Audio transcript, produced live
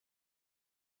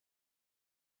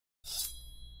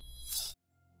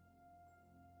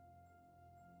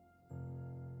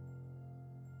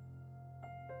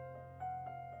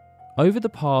Over the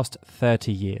past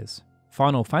 30 years,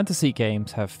 Final Fantasy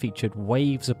games have featured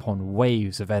waves upon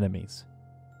waves of enemies.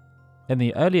 In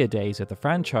the earlier days of the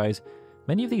franchise,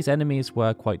 many of these enemies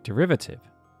were quite derivative.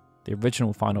 The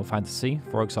original Final Fantasy,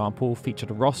 for example,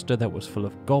 featured a roster that was full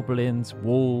of goblins,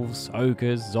 wolves,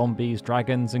 ogres, zombies,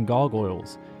 dragons, and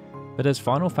gargoyles. But as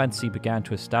Final Fantasy began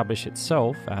to establish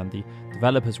itself and the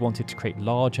developers wanted to create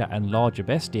larger and larger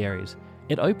bestiaries,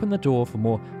 it opened the door for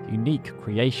more unique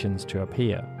creations to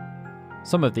appear.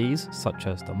 Some of these, such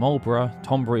as the Malboro,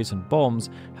 Tonberries and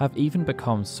bombs, have even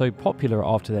become so popular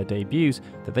after their debuts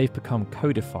that they've become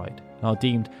codified and are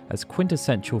deemed as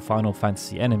quintessential Final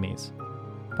Fantasy enemies.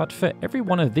 But for every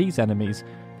one of these enemies,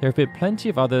 there have been plenty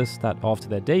of others that after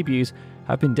their debuts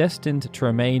have been destined to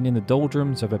remain in the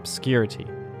doldrums of obscurity.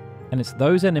 And it's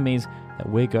those enemies that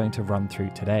we're going to run through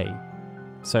today.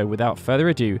 So without further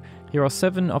ado, here are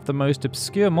 7 of the most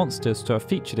obscure monsters to have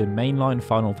featured in mainline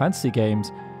Final Fantasy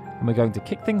games, and we're going to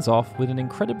kick things off with an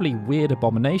incredibly weird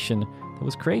abomination that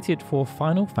was created for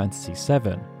Final Fantasy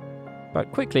VII.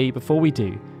 But quickly, before we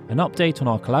do, an update on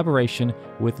our collaboration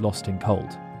with Lost in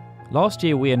Cult. Last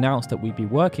year we announced that we'd be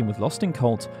working with Lost in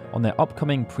Cult on their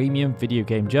upcoming premium video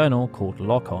game journal called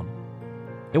Lock On.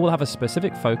 It will have a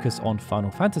specific focus on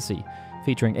Final Fantasy,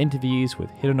 featuring interviews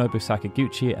with Hironobu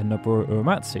Sakaguchi and Noboru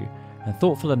Uematsu, and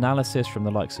thoughtful analysis from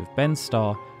the likes of Ben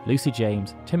Starr, Lucy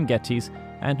James, Tim Geddes,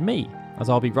 and me, as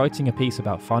I'll be writing a piece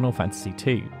about Final Fantasy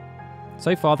II.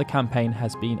 So far the campaign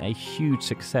has been a huge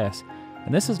success,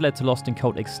 and this has led to Lost in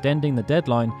Cult extending the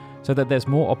deadline so that there's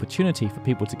more opportunity for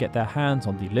people to get their hands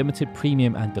on the limited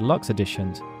premium and deluxe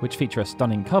editions, which feature a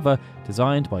stunning cover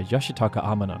designed by Yoshitaka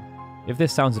Amano. If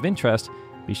this sounds of interest,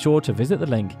 be sure to visit the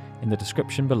link in the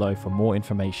description below for more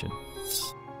information.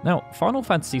 Now, Final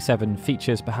Fantasy VII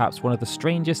features perhaps one of the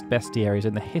strangest bestiaries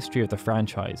in the history of the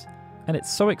franchise, and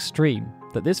it's so extreme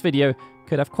that this video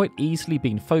could have quite easily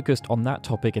been focused on that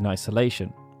topic in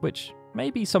isolation, which may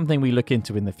be something we look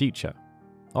into in the future.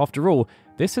 After all,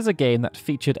 this is a game that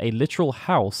featured a literal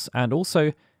house and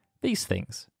also these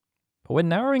things. But when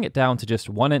narrowing it down to just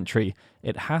one entry,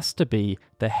 it has to be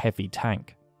the heavy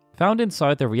tank. Found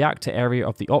inside the reactor area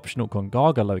of the optional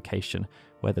Gongaga location,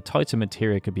 where the Titan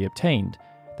materia could be obtained,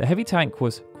 the heavy tank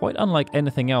was quite unlike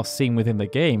anything else seen within the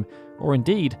game, or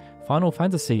indeed Final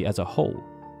Fantasy as a whole.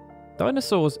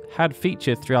 Dinosaurs had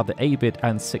featured throughout the 8-bit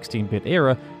and 16-bit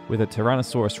era, with the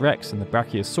Tyrannosaurus Rex and the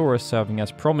Brachiosaurus serving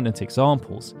as prominent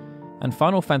examples, and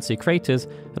Final Fantasy creators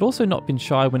had also not been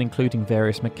shy when including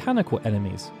various mechanical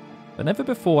enemies, but never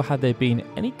before had there been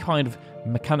any kind of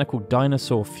mechanical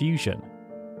dinosaur fusion.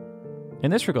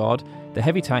 In this regard, the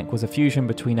heavy tank was a fusion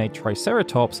between a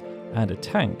Triceratops and a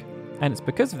tank, and it's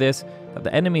because of this that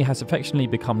the enemy has affectionately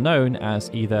become known as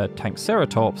either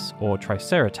Tankceratops or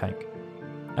Triceratank.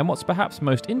 And what's perhaps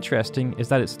most interesting is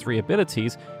that its 3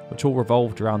 abilities, which all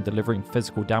revolved around delivering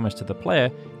physical damage to the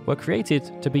player, were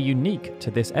created to be unique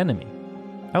to this enemy.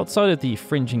 Outside of the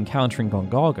fringe encounter in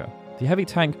Gongaga, the heavy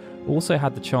tank also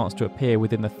had the chance to appear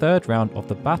within the 3rd round of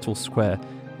the battle square,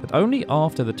 but only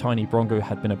after the tiny Brongo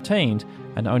had been obtained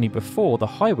and only before the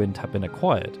Highwind had been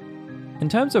acquired. In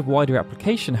terms of wider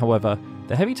application, however,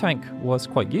 the heavy tank was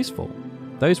quite useful.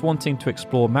 Those wanting to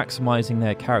explore maximising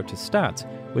their character's stats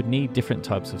would need different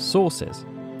types of sources,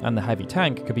 and the heavy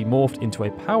tank could be morphed into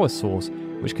a power source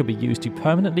which could be used to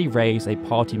permanently raise a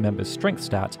party member's strength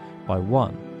stat by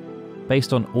 1.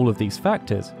 Based on all of these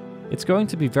factors, it's going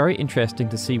to be very interesting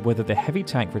to see whether the heavy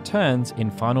tank returns in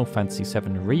Final Fantasy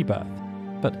VII Rebirth,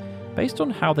 but based on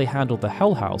how they handled the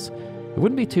Hell House, it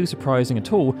wouldn't be too surprising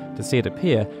at all to see it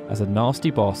appear as a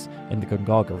nasty boss in the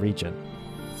Gongaga region.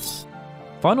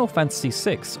 Final Fantasy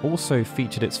VI also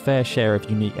featured its fair share of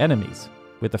unique enemies,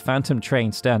 with the Phantom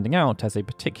Train standing out as a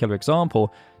particular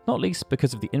example, not least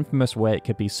because of the infamous way it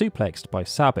could be suplexed by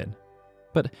Sabin.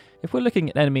 But if we're looking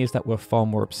at enemies that were far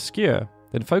more obscure,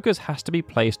 then focus has to be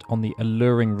placed on the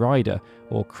Alluring Rider,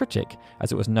 or Critic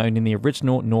as it was known in the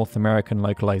original North American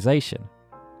localization.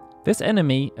 This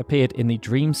enemy appeared in the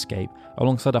Dreamscape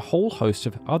alongside a whole host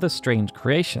of other strange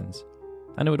creations,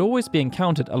 and it would always be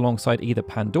encountered alongside either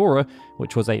Pandora,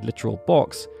 which was a literal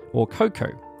box, or Coco,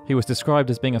 who was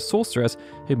described as being a sorceress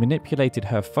who manipulated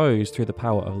her foes through the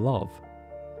power of love.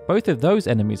 Both of those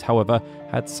enemies, however,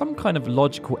 had some kind of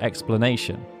logical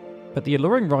explanation, but the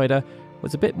Alluring Rider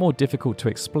was a bit more difficult to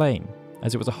explain,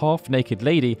 as it was a half-naked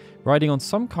lady riding on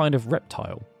some kind of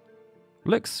reptile.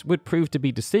 Looks would prove to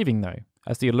be deceiving though,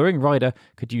 as the Alluring Rider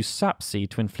could use Sap Seed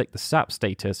to inflict the Sap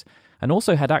status, and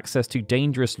also had access to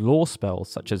dangerous lore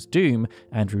spells such as Doom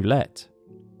and Roulette.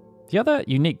 The other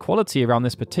unique quality around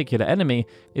this particular enemy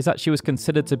is that she was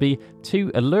considered to be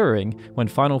too alluring when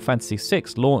Final Fantasy VI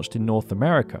launched in North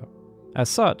America, As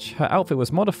such, her outfit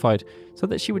was modified so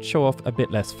that she would show off a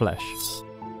bit less flesh.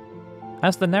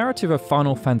 As the narrative of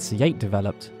Final Fantasy VIII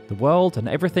developed, the world and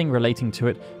everything relating to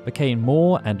it became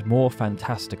more and more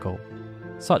fantastical.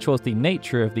 Such was the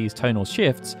nature of these tonal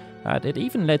shifts that it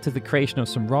even led to the creation of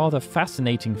some rather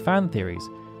fascinating fan theories,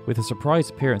 with the surprise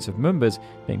appearance of Mumbas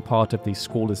being part of the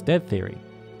Squall is Dead theory.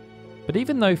 But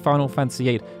even though Final Fantasy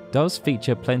VIII does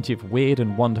feature plenty of weird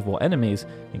and wonderful enemies,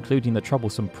 including the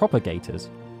troublesome propagators,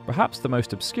 perhaps the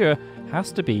most obscure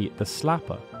has to be the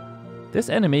Slapper. This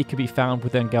enemy can be found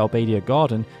within Galbadia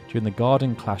Garden during the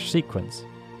Garden Clash sequence.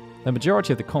 The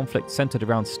majority of the conflict centered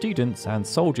around students and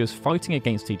soldiers fighting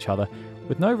against each other,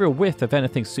 with no real whiff of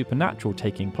anything supernatural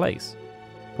taking place.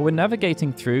 But when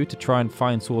navigating through to try and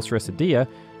find Sorceress Adia,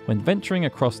 when venturing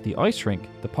across the ice rink,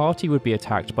 the party would be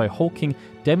attacked by hulking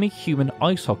demi-human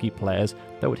ice hockey players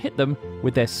that would hit them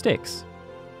with their sticks.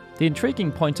 The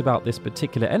intriguing point about this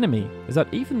particular enemy is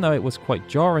that even though it was quite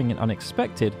jarring and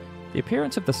unexpected, the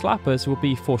appearance of the Slappers would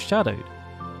be foreshadowed.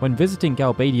 When visiting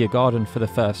Galbadia Garden for the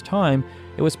first time,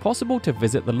 it was possible to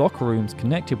visit the locker rooms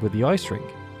connected with the ice rink.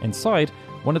 Inside,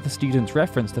 one of the students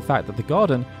referenced the fact that the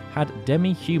garden had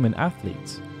demi-human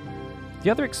athletes. The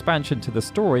other expansion to the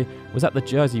story was that the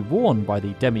jersey worn by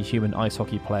the demi-human ice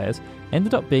hockey players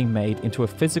ended up being made into a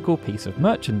physical piece of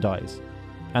merchandise.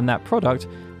 And that product,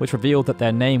 which revealed that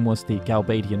their name was the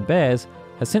Galbadian Bears,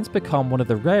 has since become one of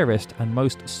the rarest and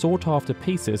most sought-after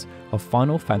pieces of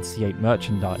Final Fantasy VIII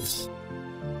merchandise.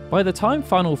 By the time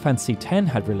Final Fantasy X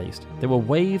had released, there were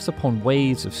waves upon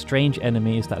waves of strange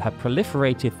enemies that had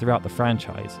proliferated throughout the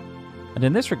franchise. And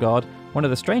in this regard, one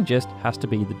of the strangest has to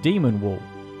be the Demon Wall.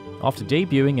 After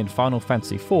debuting in Final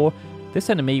Fantasy IV, this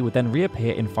enemy would then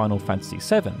reappear in Final Fantasy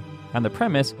VII, and the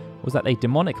premise was that a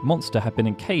demonic monster had been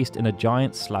encased in a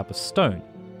giant slab of stone.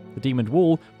 The Demon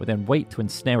Wall would then wait to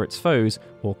ensnare its foes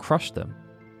or crush them.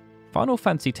 Final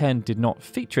Fantasy X did not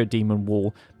feature a Demon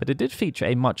Wall, but it did feature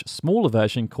a much smaller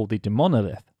version called the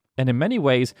Demonolith, and in many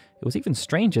ways it was even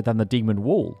stranger than the Demon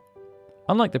Wall.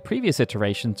 Unlike the previous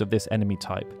iterations of this enemy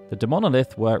type, the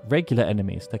Demonolith were regular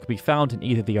enemies that could be found in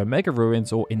either the Omega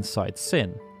Ruins or inside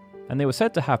Sin, and they were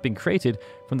said to have been created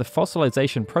from the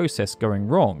fossilization process going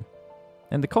wrong.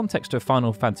 In the context of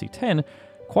Final Fantasy X,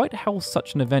 quite how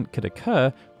such an event could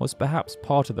occur was perhaps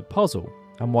part of the puzzle,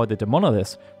 and why the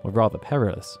Demonoliths were rather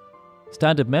perilous.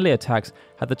 Standard melee attacks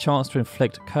had the chance to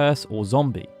inflict Curse or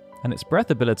Zombie, and its breath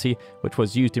ability, which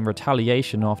was used in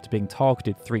retaliation after being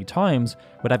targeted 3 times,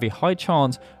 would have a high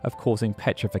chance of causing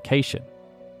petrification.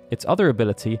 Its other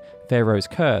ability, Pharaoh's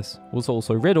Curse, was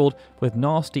also riddled with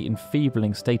nasty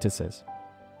enfeebling statuses.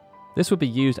 This would be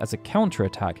used as a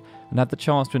counter-attack and had the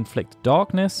chance to inflict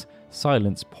Darkness,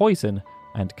 Silence, Poison,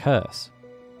 and Curse.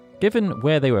 Given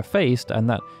where they were faced, and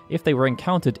that if they were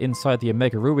encountered inside the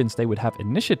Omega Ruins they would have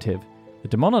initiative, the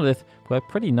Demonolith were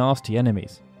pretty nasty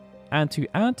enemies. And to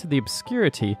add to the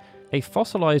obscurity, a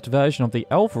fossilized version of the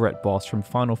Elvaret boss from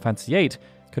Final Fantasy VIII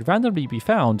could randomly be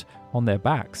found on their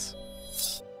backs.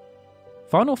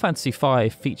 Final Fantasy V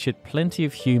featured plenty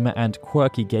of humour and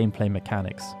quirky gameplay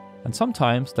mechanics, and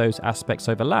sometimes those aspects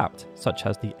overlapped, such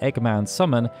as the Eggman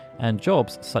summon and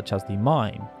jobs such as the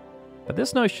mine. But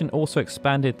this notion also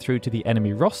expanded through to the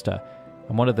enemy roster,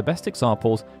 and one of the best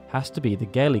examples has to be the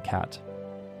Gaelicat.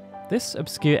 This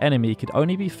obscure enemy could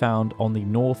only be found on the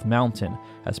North Mountain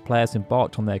as players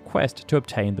embarked on their quest to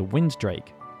obtain the Winddrake,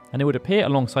 and it would appear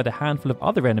alongside a handful of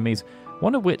other enemies,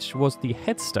 one of which was the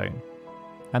Headstone.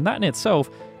 And that in itself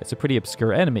is a pretty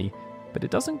obscure enemy, but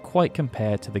it doesn't quite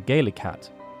compare to the Gaelicat.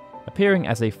 Appearing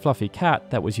as a fluffy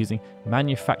cat that was using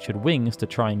manufactured wings to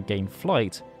try and gain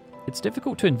flight, it's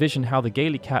difficult to envision how the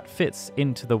Gaelicat fits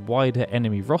into the wider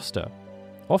enemy roster.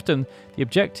 Often, the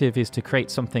objective is to create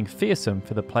something fearsome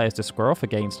for the players to square off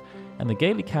against, and the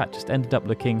Gaelicat just ended up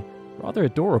looking rather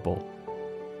adorable.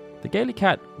 The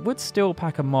Gaelicat would still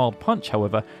pack a mild punch,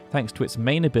 however, thanks to its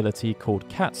main ability called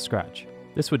Cat Scratch.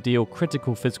 This would deal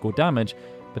critical physical damage,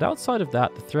 but outside of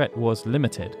that, the threat was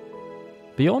limited.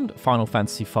 Beyond Final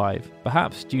Fantasy V,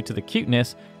 perhaps due to the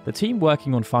cuteness, the team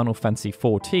working on Final Fantasy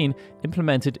XIV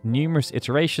implemented numerous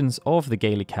iterations of the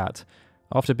Gaelicat.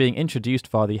 After being introduced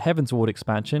via the Heavensward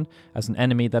expansion as an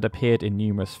enemy that appeared in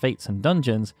numerous fates and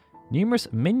dungeons,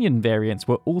 numerous minion variants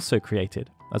were also created,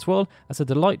 as well as a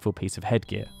delightful piece of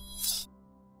headgear.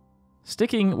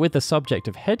 Sticking with the subject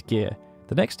of headgear,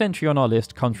 the next entry on our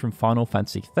list comes from Final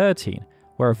Fantasy XIII,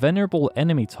 where a venerable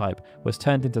enemy type was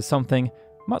turned into something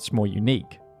much more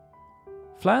unique.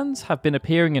 Flans have been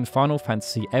appearing in Final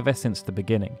Fantasy ever since the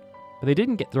beginning, but they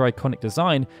didn't get their iconic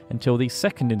design until the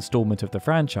second installment of the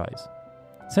franchise.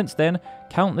 Since then,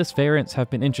 countless variants have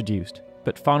been introduced,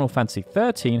 But Final Fantasy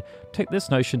XIII took this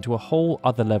notion to a whole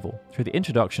other level through the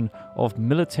introduction of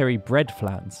military bread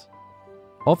flans.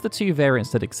 Of the two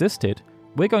variants that existed,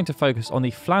 we're going to focus on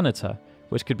the Flaniter,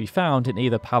 which could be found in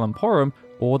either Palamporum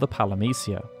or the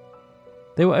Palamecia.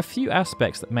 There were a few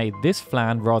aspects that made this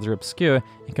flan rather obscure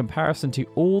in comparison to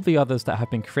all the others that have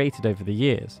been created over the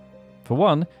years. For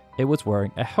one, it was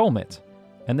wearing a helmet,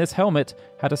 and this helmet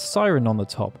had a siren on the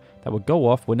top that would go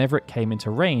off whenever it came into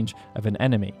range of an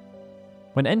enemy.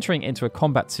 When entering into a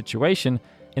combat situation,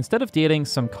 instead of dealing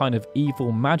some kind of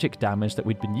evil magic damage that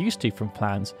we'd been used to from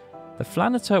flans, the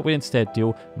Flaniter would instead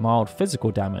deal mild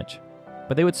physical damage,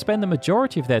 but they would spend the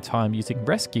majority of their time using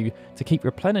rescue to keep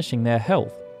replenishing their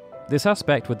health. This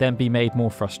aspect would then be made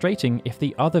more frustrating if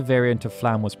the other variant of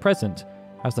flan was present,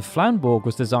 as the Flamborg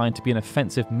was designed to be an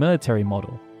offensive military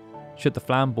model. Should the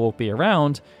Flamborg be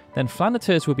around, then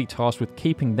Flanitors would be tasked with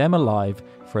keeping them alive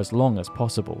for as long as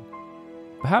possible.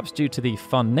 Perhaps due to the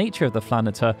fun nature of the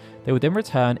Flaniter, they would then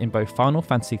return in both Final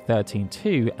Fantasy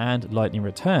XIII-2 and Lightning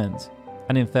Returns,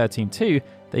 and in XIII-2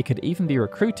 they could even be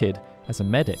recruited as a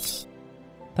medic.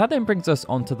 That then brings us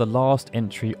on to the last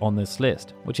entry on this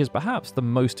list, which is perhaps the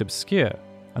most obscure,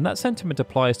 and that sentiment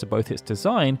applies to both its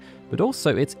design but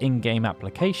also its in-game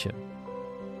application.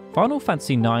 Final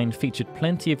Fantasy IX featured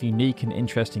plenty of unique and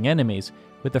interesting enemies,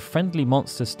 with the friendly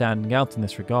monsters standing out in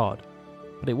this regard.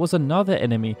 But it was another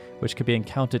enemy which could be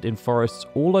encountered in forests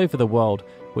all over the world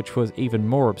which was even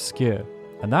more obscure,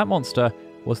 and that monster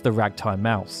was the Ragtime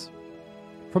Mouse.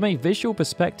 From a visual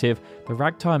perspective, the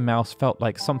Ragtime Mouse felt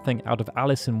like something out of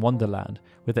Alice in Wonderland,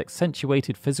 with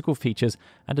accentuated physical features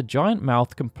and a giant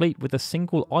mouth complete with a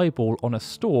single eyeball on a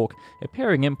stalk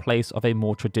appearing in place of a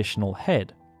more traditional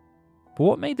head. But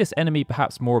what made this enemy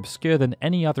perhaps more obscure than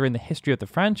any other in the history of the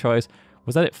franchise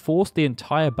was that it forced the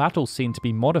entire battle scene to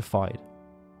be modified.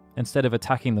 Instead of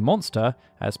attacking the monster,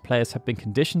 as players have been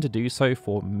conditioned to do so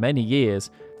for many years,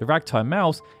 the Ragtime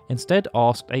Mouse instead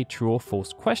asked a true or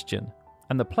false question,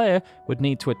 and the player would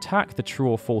need to attack the true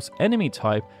or false enemy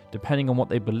type depending on what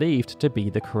they believed to be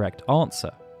the correct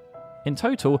answer. In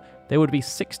total, there would be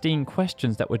 16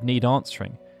 questions that would need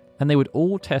answering, and they would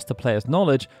all test the player's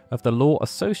knowledge of the lore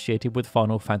associated with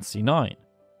Final Fantasy IX.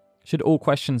 Should all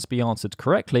questions be answered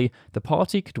correctly, the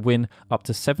party could win up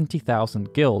to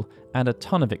 70,000 gil and a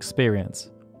ton of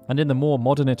experience. And in the more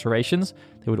modern iterations,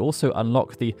 they would also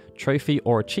unlock the trophy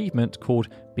or achievement called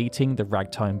Beating the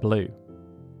Ragtime Blue.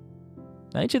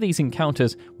 Now, each of these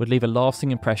encounters would leave a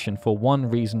lasting impression for one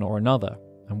reason or another,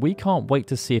 and we can't wait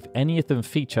to see if any of them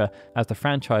feature as the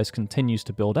franchise continues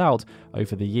to build out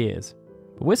over the years.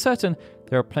 But we're certain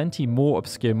there are plenty more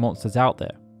obscure monsters out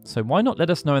there, so why not let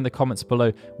us know in the comments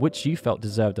below which you felt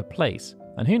deserved a place,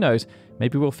 and who knows,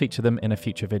 maybe we'll feature them in a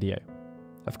future video.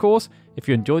 Of course, if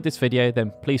you enjoyed this video,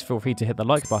 then please feel free to hit the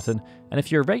like button, and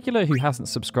if you're a regular who hasn't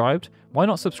subscribed, why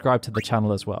not subscribe to the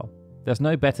channel as well? There's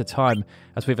no better time,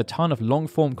 as we have a ton of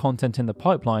long-form content in the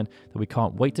pipeline that we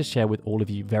can't wait to share with all of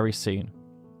you very soon.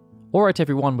 Alright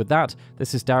everyone, with that,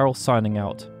 this is Darryl signing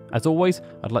out. As always,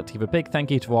 I'd like to give a big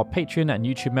thank you to our Patreon and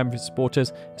YouTube member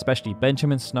supporters, especially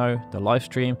Benjamin Snow, The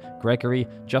Livestream, Gregory,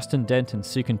 Justin Dent and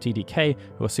Sukin TDK,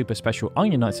 who are super special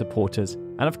Onion Knight supporters,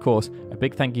 and of course, a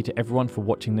big thank you to everyone for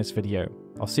watching this video.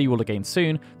 I'll see you all again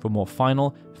soon for more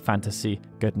Final Fantasy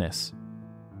goodness.